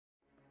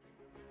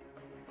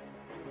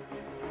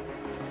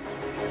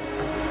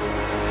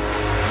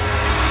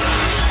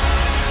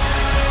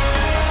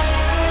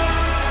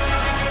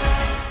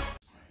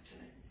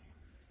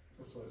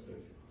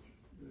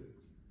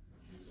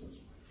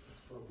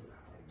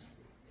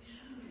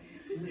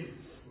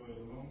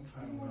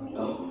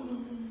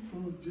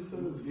Jesus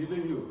is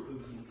healing you.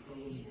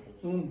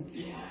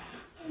 Yeah.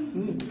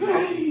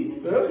 Hey!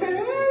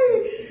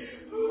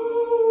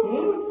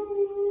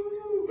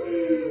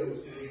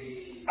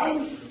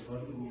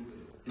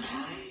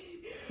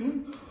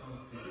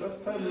 Last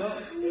time now.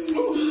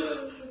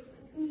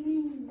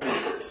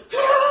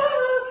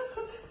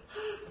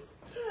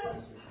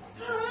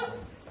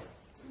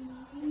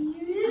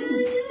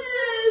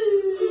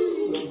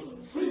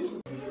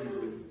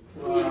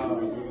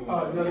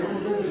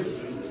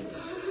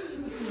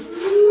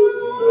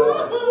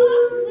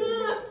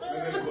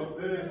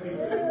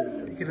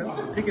 Pick it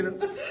up, pick it up.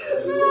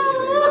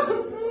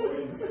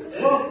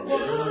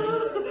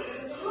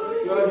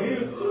 You are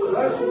healed.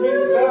 Life will be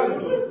done.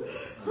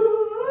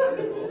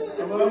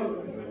 Come on.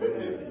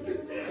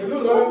 Can you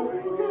run?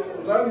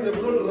 Run, you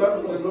don't run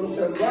for a long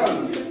time. Run.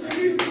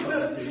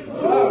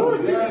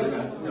 Run, yes.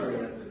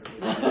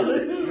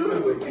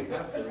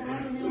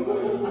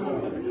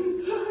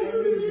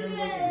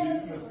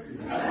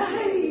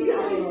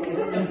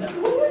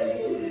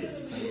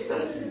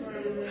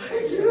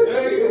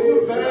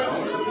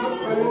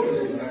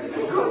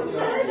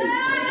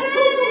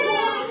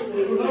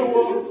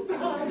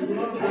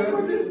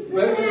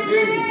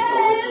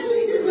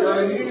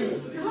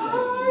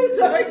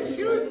 Thank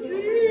you,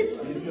 Jesus.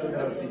 Jesus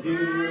has healed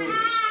you.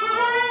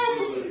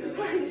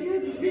 Thank you,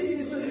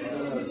 Jesus.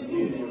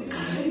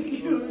 Thank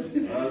you,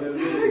 Jesus.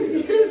 Hallelujah. Thank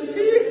you,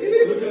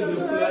 Jesus. Look at the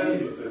plan,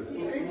 Jesus.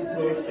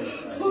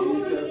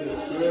 Jesus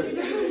is great.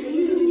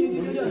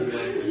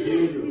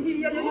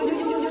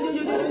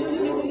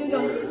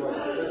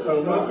 So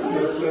much in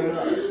your plan.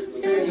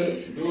 Say that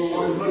you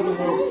will run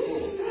more.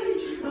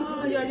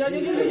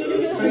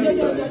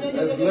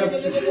 Has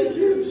left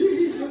you.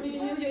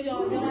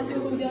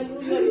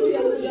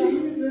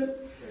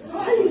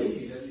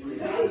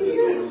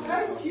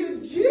 Thank you,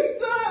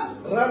 Jesus.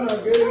 Run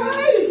again.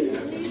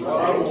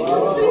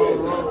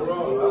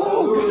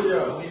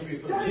 Hallelujah.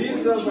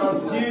 Jesus has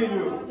healed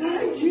you.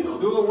 Thank you.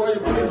 Do what you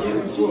couldn't do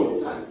before.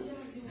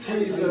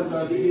 Jesus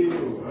has healed you.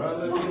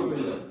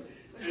 Hallelujah.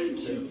 Thank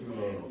you.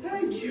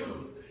 Thank you.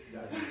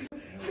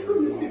 I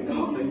couldn't sit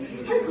down.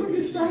 I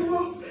couldn't stand up.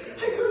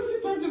 I couldn't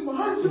sit on the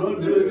bar. Don't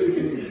do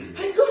anything. I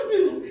couldn't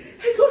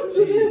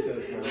do this.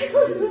 I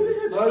couldn't do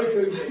this. Now you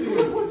can do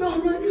I it. put on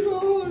my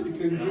clothes. You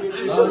can do it.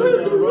 Now you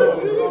can run.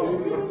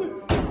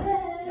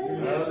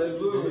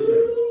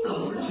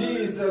 Hallelujah.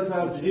 Jesus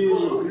has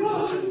healed you.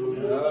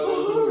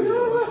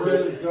 Hallelujah.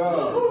 Praise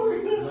God.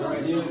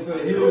 He is a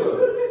healer.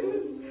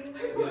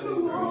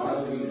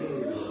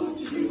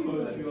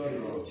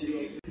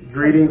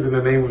 Greetings in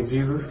the name of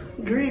Jesus.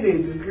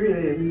 Greetings.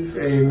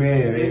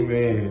 Amen.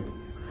 Amen.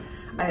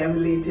 I am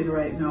elated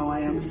right now.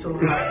 I am so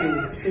happy.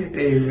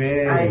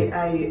 Amen.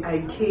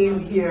 I came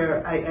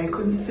here. I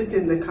couldn't sit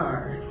in the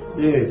car.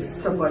 Yes.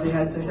 Somebody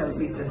had to help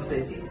me to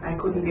sit. I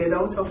couldn't get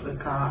out of the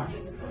car.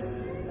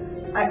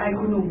 I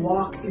couldn't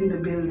walk in the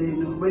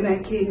building. When I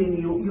came in,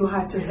 you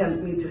had to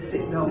help me to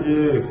sit down.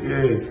 Yes,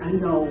 yes.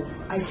 And now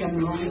I can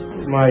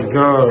run. My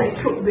God. I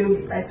took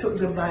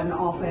the van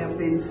off. I have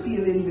been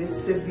feeling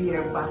this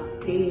severe back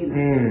pain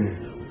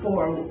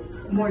for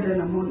more than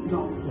a month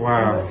now.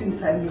 Wow. Ever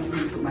since I moved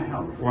into my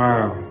house.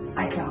 Wow.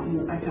 I can't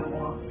move. I can't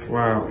walk.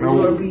 Wow.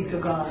 Glory be to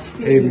God.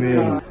 Amen.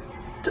 God.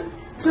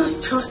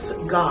 Just trust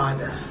God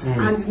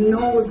and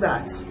know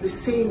that the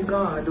same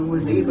God who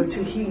was able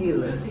to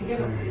heal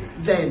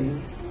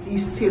then,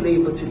 He's still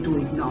able to do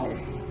it now.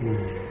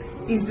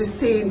 He's the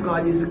same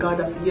God. He's the God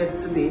of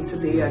yesterday,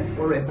 today, and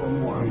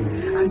forevermore.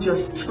 And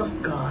just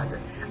trust God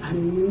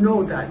and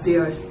know that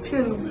there are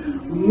still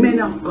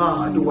men of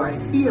God who are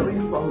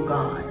hearing from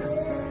God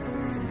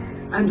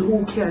and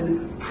who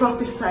can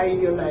prophesy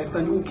in your life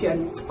and who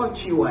can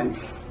touch you and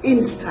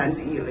instant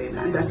healing.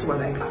 And that's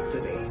what I got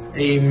today.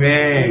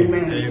 Amen.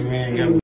 Amen. Amen.